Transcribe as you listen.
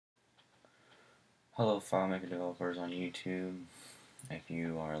Hello, Filemaker developers on YouTube. If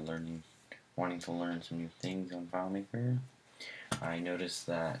you are wanting to learn some new things on Filemaker, I noticed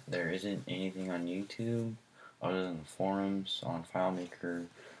that there isn't anything on YouTube other than the forums on Filemaker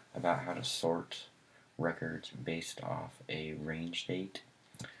about how to sort records based off a range date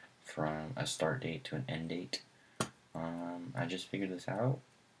from a start date to an end date. I just figured this out,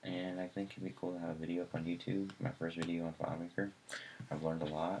 and I think it'd be cool to have a video up on YouTube. My first video on FileMaker. I've learned a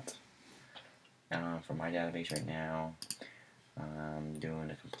lot. For my database right now, I'm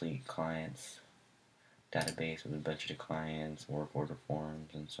doing a complete clients database with a bunch of clients, work order forms,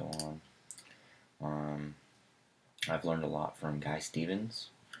 and so on. I've learned a lot from Guy Stevens.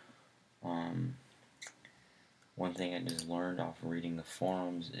 One thing I just learned off of reading the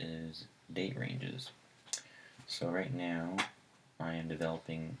forums is date ranges. So right now, I am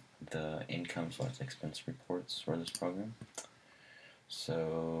developing the income/expense reports for this program.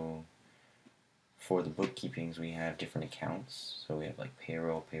 So for the bookkeepings, we have different accounts. So we have like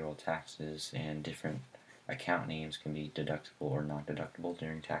payroll taxes, and different account names can be deductible or not deductible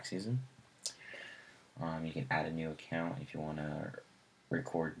during tax season. You can add a new account if you want to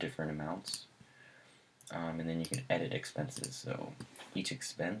record different amounts. And then you can edit expenses. So each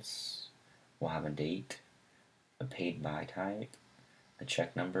expense will have a date, a paid by type, a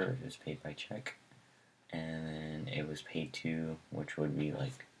check number if it was paid by check, and then it was paid to, which would be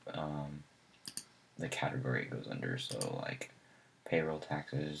like the category it goes under. So like payroll,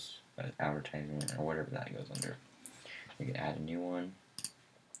 taxes, advertisement, or whatever that goes under. You can add a new one.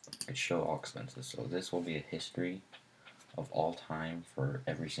 You can show all expenses. So this will be a history of all time for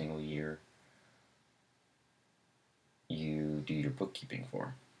every single year you do your bookkeeping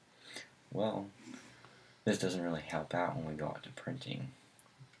for. Well, this doesn't really help out when we go out to printing.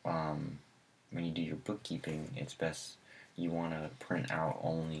 When you do your bookkeeping, it's best you want to print out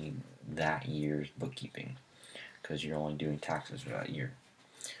only that year's bookkeeping, because you're only doing taxes for that year.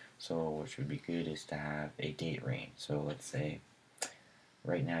 So what would be good is to have a date range. So let's say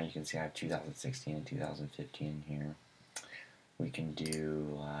right now you can see I have 2016 and 2015 here. We can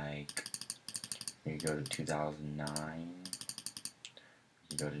do like, we go to 2009,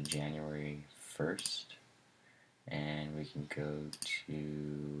 we can go to January 1st, and we can go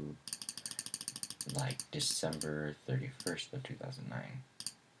to like December 31st of 2009.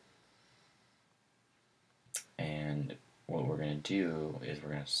 And what we're going to do is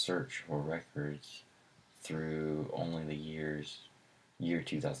we're going to search for records through only the year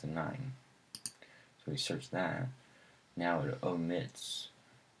 2009. So we search that. Now it omits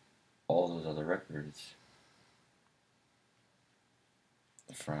all those other records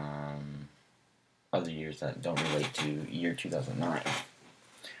from other years that don't relate to year 2009.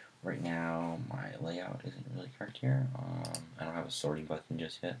 Right now, my layout isn't really correct here. I don't have a sorting button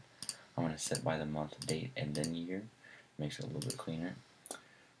just yet. I'm going to set by the month, date, and then year. Makes it a little bit cleaner. So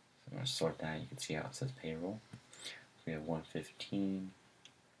I'm going to sort that. You can see how it says payroll. So we have 115.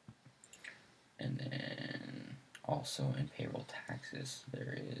 And then also in payroll taxes,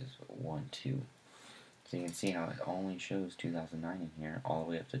 there is 1-2. So you can see how it only shows 2009 in here, all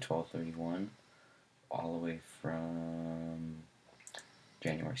the way up to 12/31, all the way from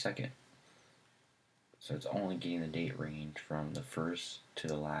January 2nd. So it's only getting the date range from the 1st to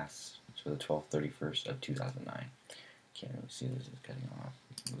the last, so the 12/31st of 2009. Can't really see this is cutting off.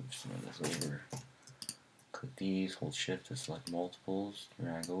 Move some of this over. Click these, hold shift to select multiples,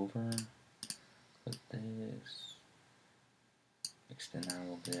 drag over, click this, extend that a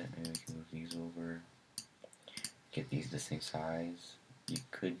little bit, maybe we can move these over, get these the same size. You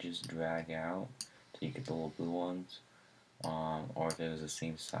could just drag out till you get the little blue ones. Or if it was the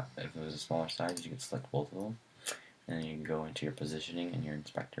same size, if it was a smaller size, you could select both of them, and then you can go into your positioning in your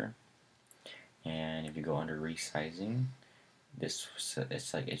inspector. And if you go under resizing, it's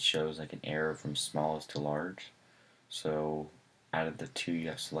like it shows like an arrow from smallest to large. So out of the two you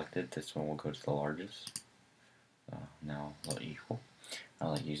have selected, this one will go to the largest. Now they'll equal. I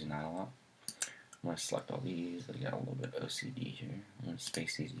like using that a lot. I'm going to select all these. I got a little bit of OCD here. I'm going to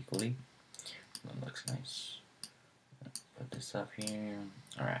space these equally. That looks nice. Put this up here.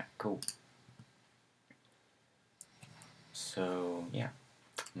 Alright, cool. So, yeah.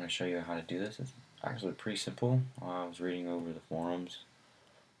 I'm going to show you how to do this. It's actually pretty simple. I was reading over the forums.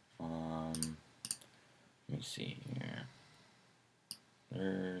 Let me see here.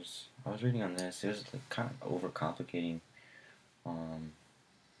 I was reading on this. It was kind of overcomplicating.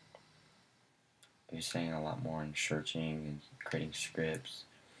 It was saying a lot more in searching and creating scripts.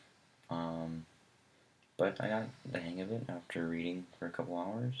 But I got the hang of it after reading for a couple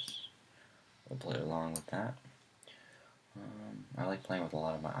hours. I'll play along with that. I like playing with a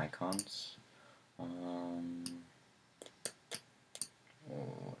lot of my icons. What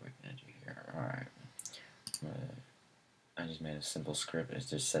are we gonna do here? Alright. I just made a simple script. It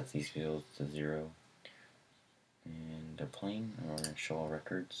just sets these fields to 0. And they're plain, and we're gonna show all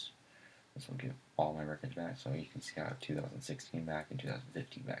records. This will give all my records back, so you can see how I have 2016 back and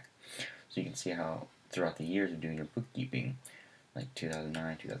 2015 back. So you can see how throughout the years of doing your bookkeeping, like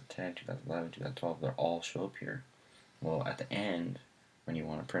 2009, 2010, 2011, 2012, they'll all show up here. Well, at the end, when you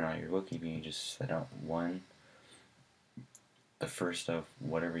want to print out your bookkeeping, you just set out the first of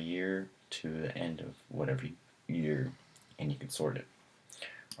whatever year to the end of whatever year, and you can sort it.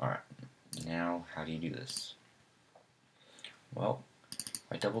 Alright, now how do you do this? Well, if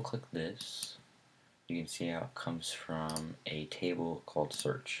I double click this, you can see how it comes from a table called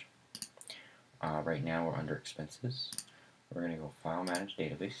search. Right now we're under expenses. We're going to go File, Manage,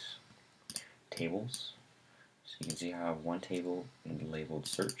 Database, Tables. So you can see how I have one table labeled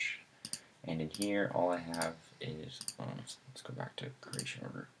search. And in here, all I have is, let's go back to creation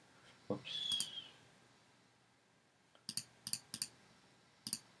order. Whoops.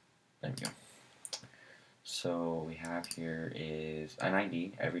 There we go. So we have here is an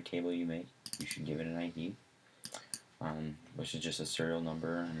ID. Every table you make, you should give it an ID, which is just a serial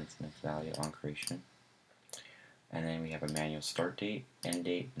number and its next value on creation. And then we have a manual start date, end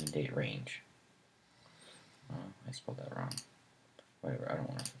date, and date range. I spelled that wrong. Whatever, I don't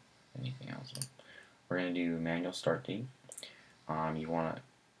want to anything else. We're going to do manual start date. You want to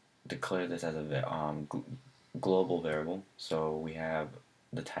declare this as a global variable. So we have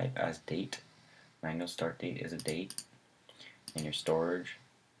the type as date. Manual start date is a date, and your storage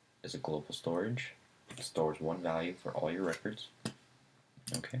is a global storage. It stores one value for all your records.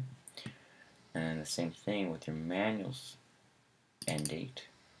 Okay. And the same thing with your manual's end date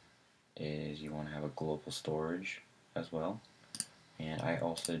is you want to have a global storage as well. And I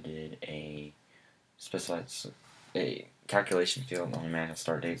also did a specified a calculation field on the manual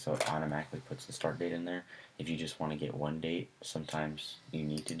start date, so it automatically puts the start date in there. If you just want to get one date, sometimes you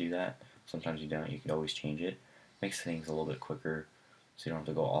need to do that. Sometimes you don't. You can always change it. Makes things a little bit quicker, so you don't have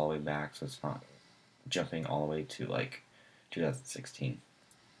to go all the way back. So it's not jumping all the way to like 2016.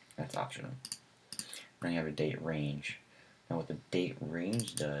 That's optional. Then you have a date range. Now what the date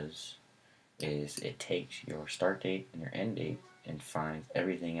range does is it takes your start date and your end date and finds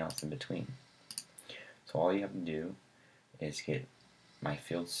everything else in between. So all you have to do is get my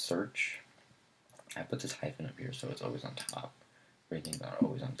field search. I put this hyphen up here so it's always on top. Everything's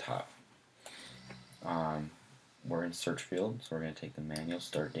always on top. We're in search field, so we're going to take the manual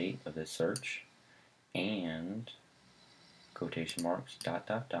start date of this search and quotation marks, dot,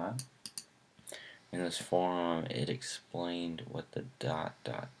 dot, dot. In this forum, it explained what the dot,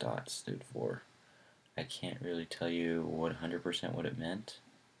 dot, dot stood for. I can't really tell you 100% what it meant,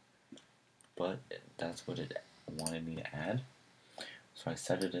 but that's what it wanted me to add. So I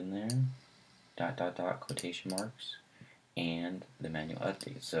set it in there, dot, dot, dot, quotation marks, and the manual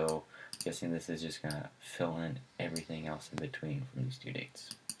update. So I'm guessing this is just going to fill in everything else in between from these two dates.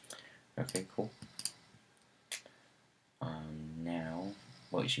 Okay, cool. Now,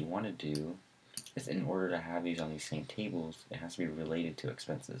 what you want to do is, in order to have these on these same tables, it has to be related to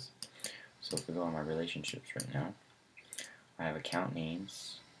expenses. So if we go on my relationships right now, I have account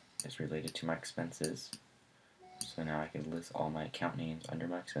names. It's related to my expenses. So now I can list all my account names under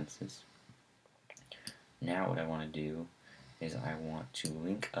my expenses. Now what I want to do is I want to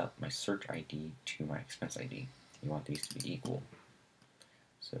link up my search ID to my expense ID. You want these to be equal.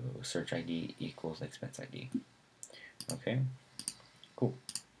 So search ID equals expense ID. Okay, cool.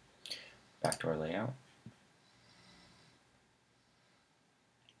 Back to our layout.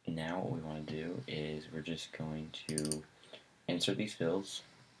 Now what we want to do is we're just going to insert these fields.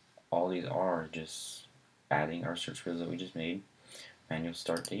 All these are just adding our search fields that we just made. Manual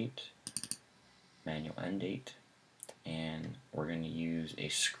start date, manual end date, and we're going to use a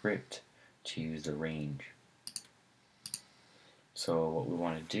script to use the range. So what we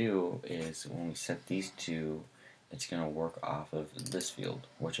want to do is when we set these two, it's going to work off of this field,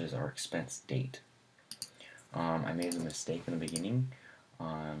 which is our expense date. I made a mistake in the beginning.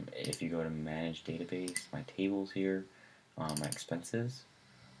 If you go to manage database, my tables here, my expenses,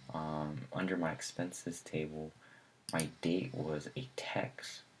 under my expenses table, my date was a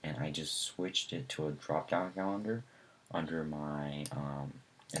text, and I just switched it to a drop-down calendar under my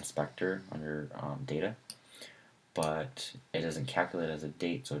inspector, under data, but it doesn't calculate as a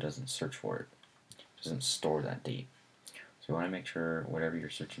date, so it doesn't search for it. It doesn't store that date. So you want to make sure whatever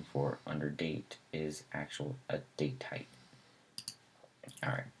you're searching for under date is a date type.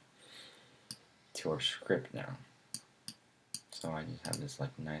 Alright, to our script now. So I just have this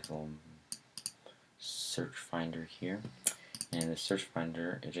like nice little search finder here, and the search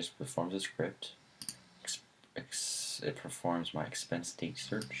finder, it just performs a script. It performs my expense date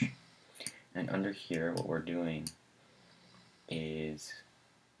search, and under here what we're doing is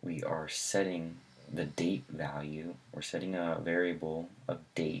we are setting the date value. We're setting a variable of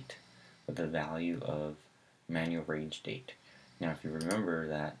date with the value of manual range date. Now if you remember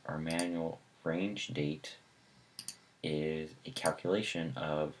that our manual range date is a calculation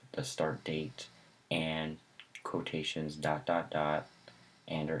of the start date and quotations ...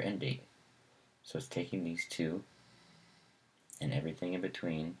 and our end date. So it's taking these two and everything in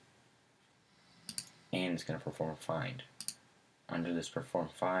between, and it's going to perform a find. Under this perform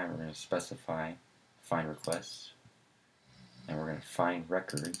find, we're going to specify find requests, and we're going to find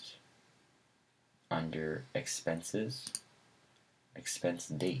records under expenses, expense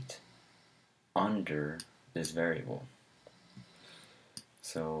date, under this variable.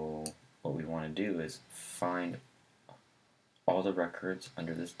 So what we want to do is find all the records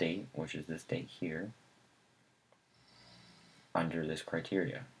under this date, which is this date here, under this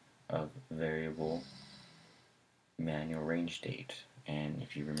criteria of variable manual range date. And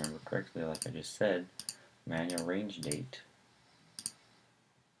if you remember correctly, like I just said, manual range date,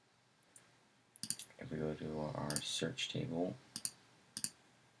 if we go to our search table,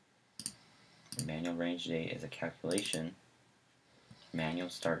 manual range date is a calculation, manual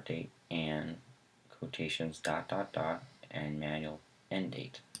start date, and quotations ... and manual end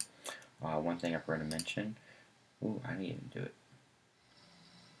date. One thing I forgot to mention, I didn't do it.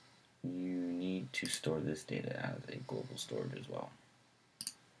 You need to store this data as a global storage as well.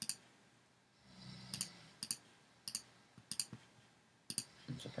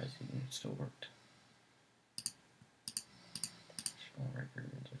 I'm surprised it still worked. Show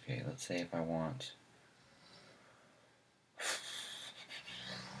records. Okay, let's say if I want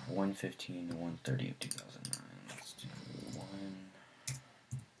 1/15 to 1/30 of 2009. Let's do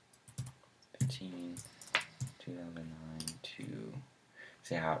 1/15 2009 to,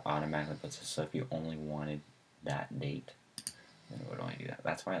 see how it automatically puts this. So if you only wanted that date, then it would only do that.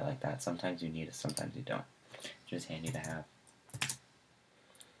 That's why I like that. Sometimes you need it, sometimes you don't. Just handy to have.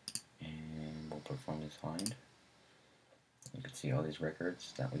 And we'll perform this find. You can see all these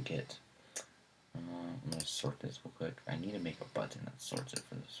records that we get. I'm going to sort this real quick. I need to make a button that sorts it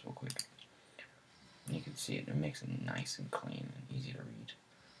for this real quick. And you can see it makes it nice and clean and easy to read.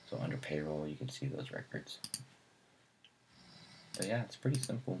 So under payroll, you can see those records. But yeah, it's pretty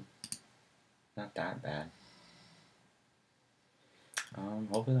simple. Not that bad.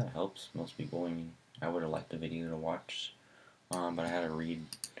 Hopefully that helps most people. I mean, I would have liked the video to watch, but I had to read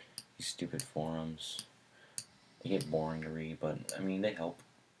these stupid forums. They get boring to read, but I mean, they help.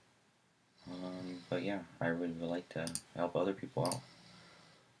 But yeah, I would like to help other people out.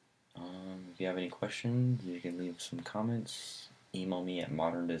 If you have any questions, you can leave some comments. Email me at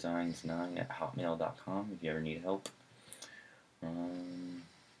moderndesigns9@hotmail.com if you ever need help.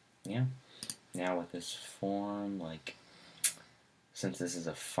 Yeah. Now with this form, like, since this is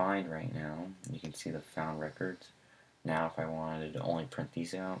a find right now, you can see the found records. Now if I wanted to only print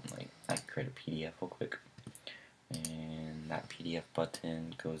these out, like, I could create a PDF real quick. And that PDF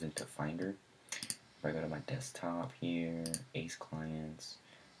button goes into Finder. If I go to my desktop here, Ace Clients,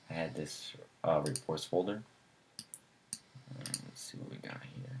 I had this reports folder. Let's see what we got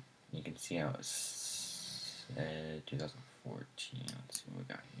here. You can see how it said 2014. Let's see what we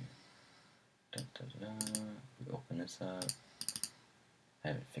got here. We open this up. I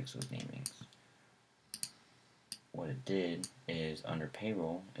haven't fixed those namings. What it did is under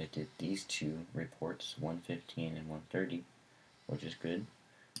payroll, it did these two reports, 115 and 130, which is good.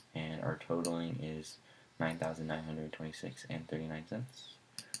 And our totaling is $9,926.39,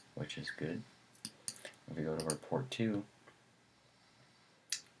 which is good. If we go to report 2,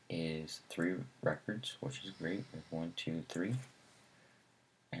 is 3 records, which is great. We have 1, 2, 3.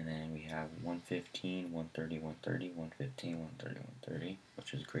 And then we have 115, 130, 130, 115, 130, 130,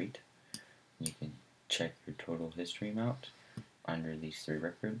 which is great. You can check your total history amount under these 3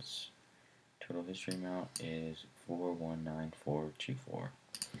 records. Total history amount is 419424,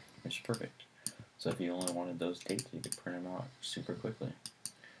 which is perfect. So if you only wanted those dates, you could print them out super quickly.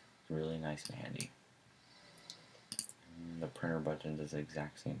 It's really nice and handy. And the printer button does the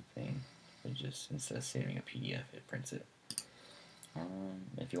exact same thing. It just, instead of saving a PDF, it prints it.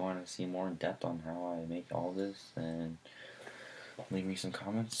 If you want to see more in depth on how I make all this, then leave me some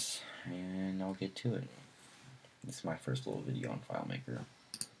comments and I'll get to it. This is my first little video on Filemaker.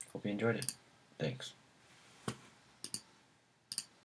 Hope you enjoyed it. Thanks.